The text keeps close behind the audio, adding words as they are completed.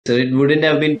So it wouldn't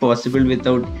have been possible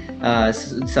without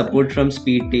support from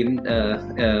Speed team.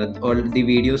 All the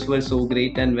videos were so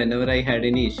great, and whenever I had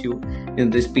any issue,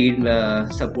 the Speed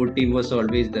support team was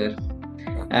always there.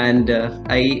 And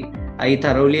I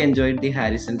thoroughly enjoyed the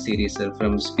Harrison series, sir,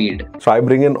 from Speed. So I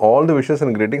bring in all the wishes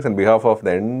and greetings on behalf of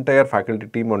the entire faculty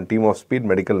team on Team of Speed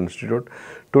Medical Institute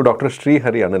to Dr.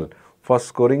 Sreehari Anil for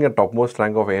scoring a topmost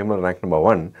rank of AML rank number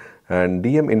 1 and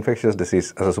DM Infectious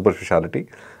Disease as a Super Speciality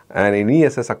and in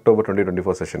INISS October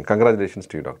 2024 session. Congratulations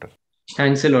to you, Doctor.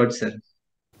 Thanks a lot, sir.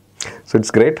 So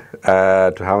it's great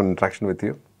to have an interaction with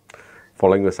you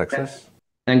following your success.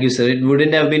 Thank you, sir. It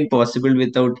wouldn't have been possible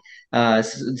without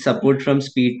support from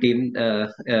Speed team.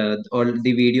 All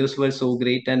the videos were so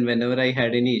great, and whenever I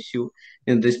had any issue,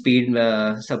 the Speed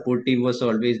support team was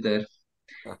always there.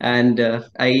 And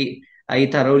I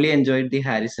thoroughly enjoyed the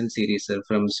Harrison series, sir,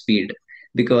 from Speed,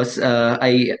 because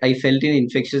I felt in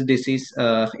infectious disease,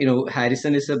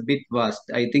 Harrison is a bit vast.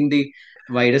 I think the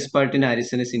widest part in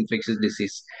Harrison is infectious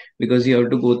disease, because you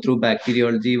have to go through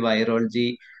bacteriology,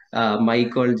 virology,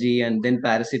 mycology, and then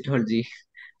parasitology.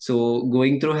 So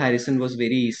going through Harrison was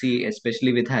very easy,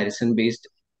 especially with Harrison based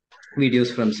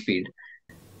videos from Speed.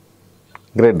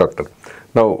 Great, Doctor.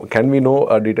 Now, can we know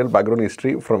a detailed background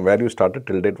history from where you started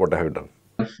till date? What have you done?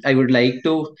 I would like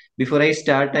to, before I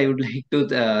start, I would like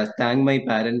to thank my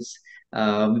parents.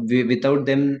 Without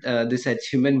them, this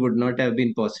achievement would not have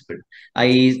been possible.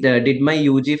 I did my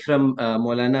UG from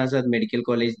Maulana Azad Medical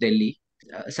College, Delhi.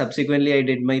 Subsequently, I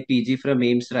did my PG from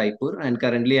AIMS Raipur, and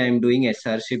currently I am doing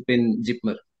SRship in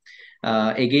JIPMER.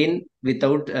 Again,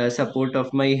 without support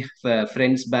of my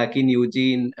friends back in UG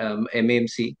in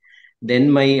MAMC,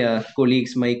 then my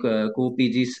colleagues, my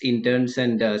co-PGs, interns,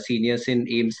 and seniors in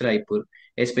AIMS Raipur,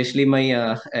 especially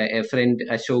my friend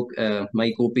Ashok,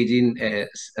 my co-PG in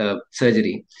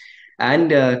surgery.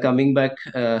 And coming back,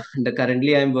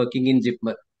 currently I'm working in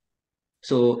JIPMER.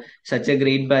 So such a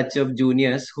great batch of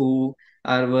juniors who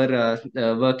were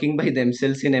working by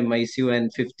themselves in MICU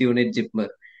and fifth unit JIPMER.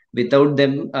 Without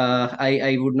them,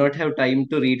 I would not have time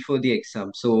to read for the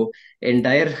exam. So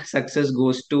entire success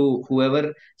goes to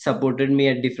whoever supported me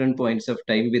at different points of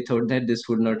time. Without that, this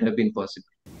would not have been possible.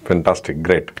 Fantastic,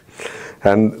 great.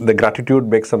 And the gratitude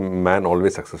makes a man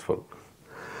always successful.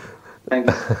 Thank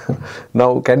you.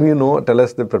 Now, can you tell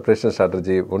us the preparation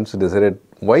strategy once you decided,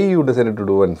 why you decided to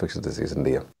do an infectious disease in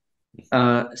India?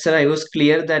 Sir, I was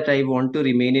clear that I want to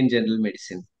remain in general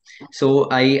medicine. So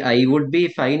I would be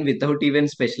fine without even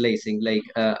specializing. Like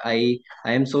I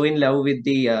am so in love with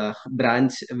the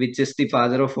branch which is the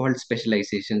father of all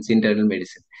specializations, internal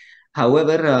medicine.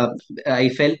 However, I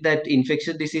felt that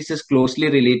infectious disease is closely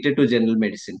related to general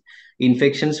medicine.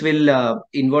 Infections will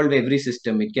involve every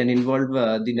system. It can involve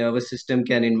the nervous system,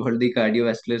 can involve the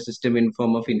cardiovascular system in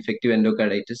form of infective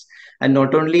endocarditis, and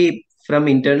not only from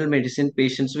internal medicine,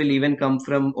 patients will even come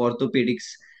from orthopedics.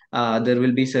 There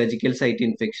will be surgical site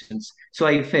infections. So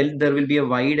I felt there will be a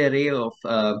wide array of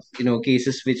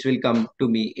cases which will come to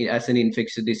me as an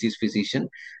infectious disease physician.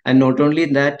 And not only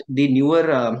that, the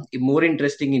newer, more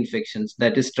interesting infections,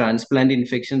 that is transplant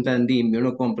infections and the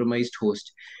immunocompromised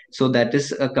host. So that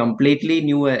is a completely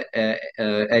new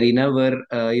arena where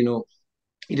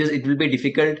it will be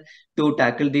difficult to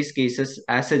tackle these cases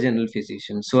as a general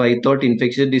physician. So I thought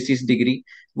infectious disease degree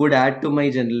would add to my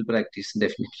general practice,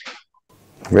 definitely.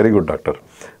 Very good, doctor.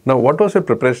 Now, what was your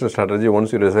preparation strategy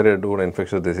once you decided to do an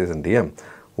infectious disease in DM?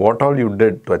 What all you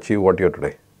did to achieve what you are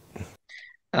today?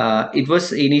 It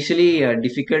was initially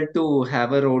difficult to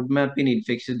have a roadmap in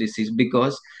infectious disease,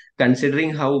 because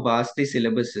considering how vast the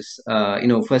syllabus is,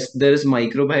 first there is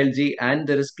microbiology and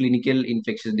there is clinical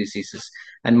infectious diseases.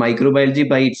 And microbiology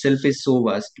by itself is so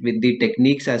vast with the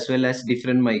techniques as well as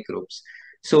different microbes.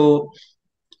 So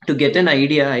to get an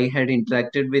idea, I had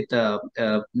interacted with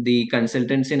the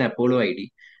consultants in Apollo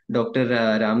ID, Dr.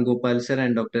 Ram Gopal sir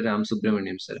and Dr. Ram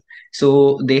Subramaniam sir.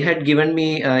 So they had given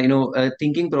me, a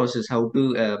thinking process how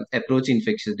to approach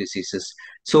infectious diseases.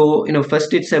 So,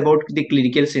 first it's about the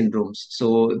clinical syndromes.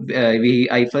 So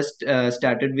I first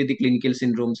started with the clinical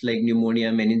syndromes like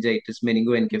pneumonia, meningitis,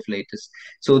 meningoencephalitis.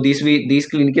 So these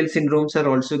clinical syndromes are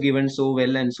also given so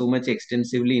well and so much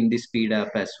extensively in the Speed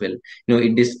app as well.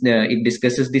 It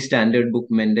discusses the standard book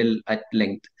Mendel at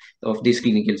length of these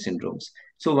clinical syndromes.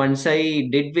 So once I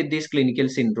did with these clinical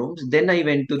syndromes, then I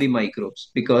went to the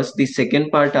microbes, because the second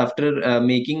part after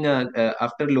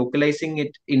after localizing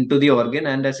it into the organ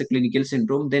and as a clinical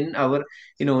syndrome, then our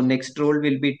next role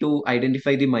will be to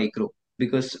identify the microbe,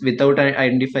 because without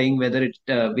identifying whether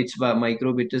which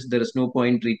microbe it is, there is no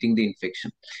point treating the infection.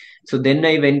 So then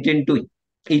I went into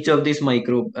each of these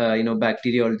microbe,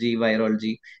 bacteriology,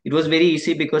 virology. It was very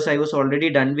easy because I was already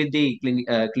done with the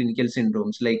clinical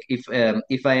syndromes. Like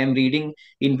if I am reading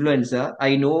influenza,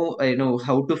 I know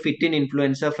how to fit in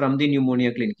influenza from the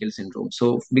pneumonia clinical syndrome.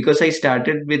 So because I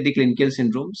started with the clinical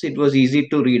syndromes, it was easy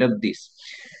to read up this.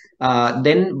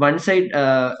 Then once I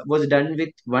was done with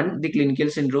the clinical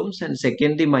syndromes, and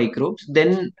second, the microbes,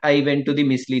 then I went to the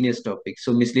miscellaneous topics.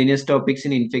 So miscellaneous topics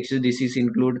in infectious disease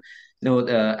include,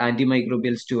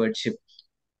 antimicrobial stewardship.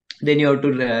 Then you have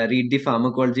to read the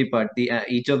pharmacology part. The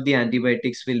each of the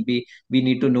antibiotics will be, we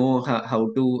need to know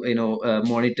how to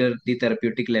monitor the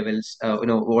therapeutic levels.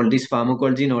 All this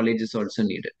pharmacology knowledge is also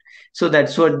needed. So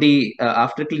that's what the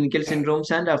after clinical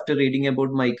syndromes and after reading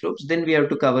about microbes, then we have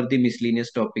to cover the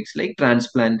miscellaneous topics like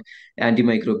transplant,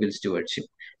 antimicrobial stewardship.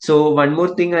 So one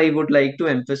more thing I would like to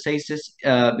emphasize is,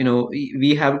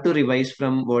 we have to revise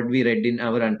from what we read in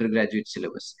our undergraduate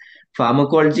syllabus.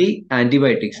 Pharmacology,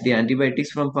 antibiotics, the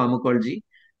antibiotics from pharmacology,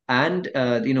 and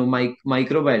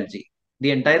microbiology.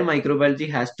 The entire microbiology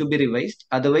has to be revised.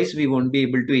 Otherwise, we won't be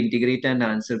able to integrate and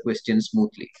answer questions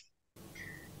smoothly.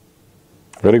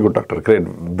 Very good, Doctor. Great.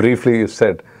 Briefly, you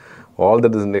said all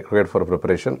that is required for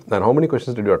preparation. And how many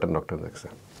questions did you attend, Doctor, in the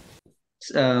exam?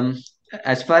 Um,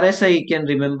 as far as I can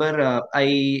remember,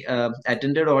 I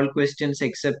attended all questions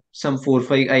except some four,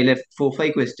 five. I left four,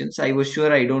 five questions. I was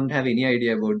sure I don't have any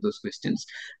idea about those questions.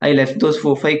 I left those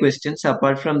four, five questions.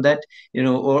 Apart from that,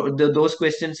 or those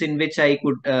questions in which I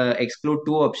could exclude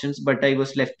two options, but I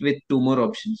was left with two more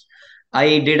options.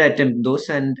 I did attempt those,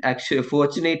 and actually,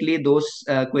 fortunately, those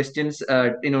questions,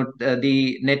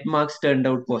 the net marks turned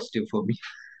out positive for me.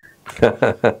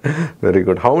 Very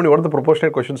good. What are the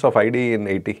proportionate questions of ID in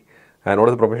 80? And what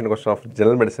are the proportionate questions of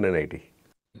general medicine in 80?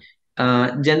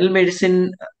 General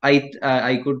medicine, I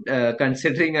could,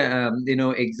 considering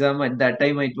exam at that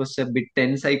time, it was a bit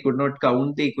tense. I could not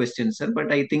count the questions, sir,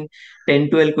 but I think 10,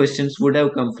 12 questions would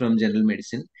have come from general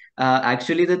medicine.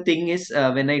 Actually, the thing is,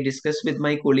 when I discussed with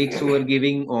my colleagues who were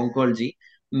giving oncology,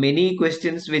 many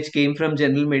questions which came from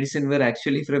general medicine were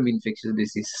actually from infectious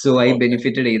disease. So I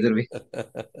benefited either way.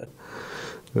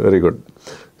 Very good.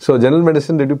 So, general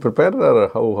medicine, did you prepare or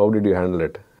how did you handle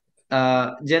it?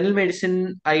 General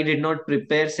medicine, I did not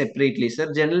prepare separately,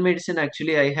 sir. General medicine,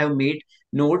 actually, I have made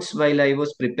notes while I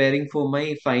was preparing for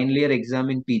my final year exam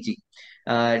in PG.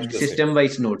 Interesting.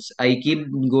 System-wise notes. I keep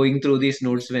going through these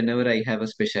notes whenever I have a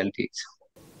specialty exam.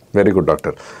 Very good,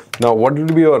 Doctor. Now, what will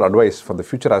be your advice for the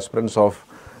future aspirants of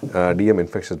DM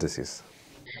infectious disease?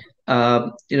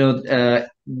 The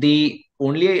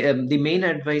main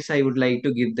advice I would like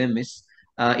to give them is,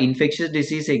 infectious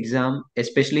disease exam,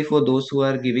 especially for those who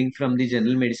are giving from the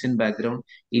general medicine background.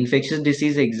 Infectious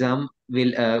disease exam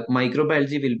will,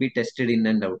 microbiology will be tested in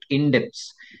and out, in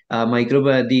depth.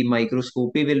 The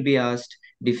microscopy will be asked.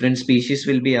 Different species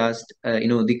will be asked.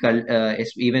 Even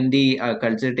the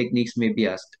culture techniques may be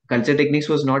asked. Culture techniques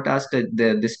was not asked at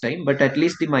this time, but at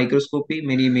least the microscopy,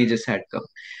 many images had come.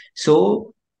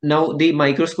 So now the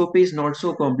microscopy is not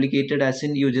so complicated, as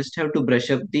in you just have to brush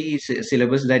up the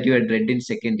syllabus that you had read in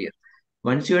second year.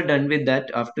 Once you are done with that,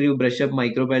 after you brush up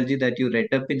microbiology that you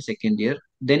read up in second year,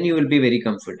 then you will be very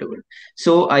comfortable.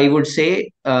 So I would say,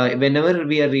 whenever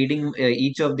we are reading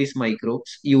each of these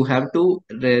microbes, you have to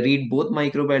read both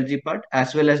microbiology part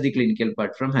as well as the clinical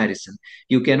part from Harrison.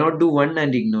 You cannot do one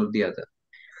and ignore the other.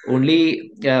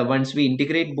 Only once we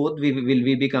integrate both,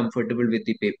 we be comfortable with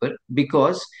the paper,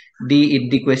 because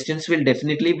the questions will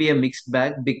definitely be a mixed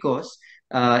bag, because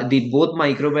the both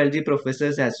microbiology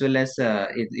professors as well as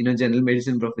general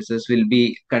medicine professors will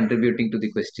be contributing to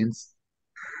the questions.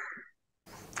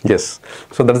 Yes.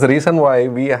 So, that's the reason why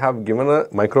we have given a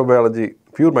microbiology,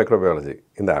 pure microbiology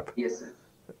in the app. Yes, sir.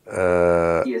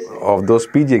 Of those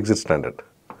PG exit standard.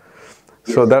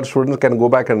 So that students can go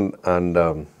back and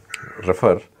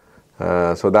refer.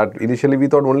 So that initially we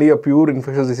thought only a pure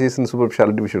infectious disease in super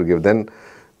speciality we should give. Then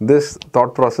this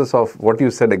thought process of what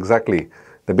you said exactly,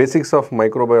 the basics of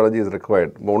microbiology is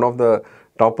required. One of the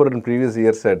topper in previous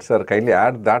year said, sir, kindly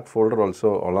add that folder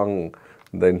also along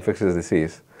the infectious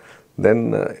disease.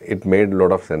 Then it made a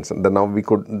lot of sense. And then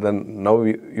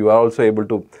you are also able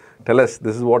to tell us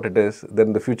this is what it is.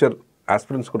 Then the future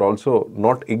aspirants could also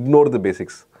not ignore the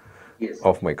basics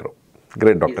of micro.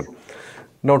 Great, doctor. Yes.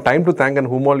 Now, time to thank, and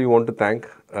whom all you want to thank.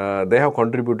 They have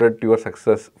contributed to your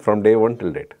success from day one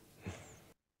till date.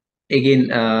 Again,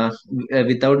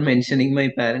 without mentioning my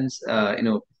parents,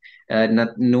 no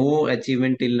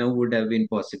achievement till now would have been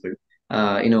possible.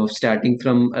 Starting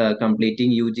from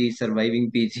completing UG, surviving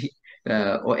PG,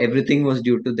 everything was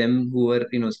due to them, who were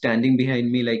standing behind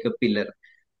me like a pillar.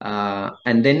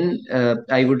 And then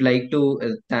I would like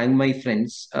to thank my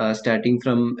friends, starting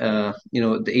from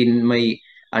in my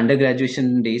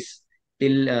undergraduation days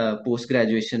till post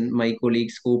graduation, my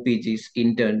colleagues, co-PGs,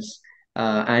 interns,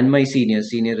 and my senior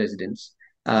residents.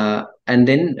 And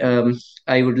then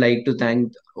I would like to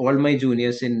thank all my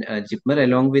juniors in JIPMER,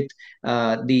 along with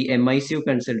the MICU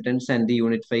consultants and the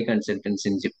Unit 5 consultants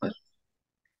in JIPMER.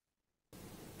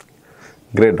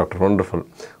 Great, Doctor. Wonderful.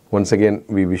 Once again,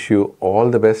 we wish you all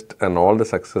the best and all the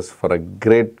success for a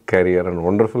great career and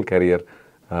wonderful career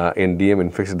in DM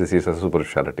infectious disease as a super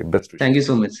specialty. Best wishes. Thank you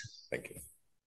so much. Thank you.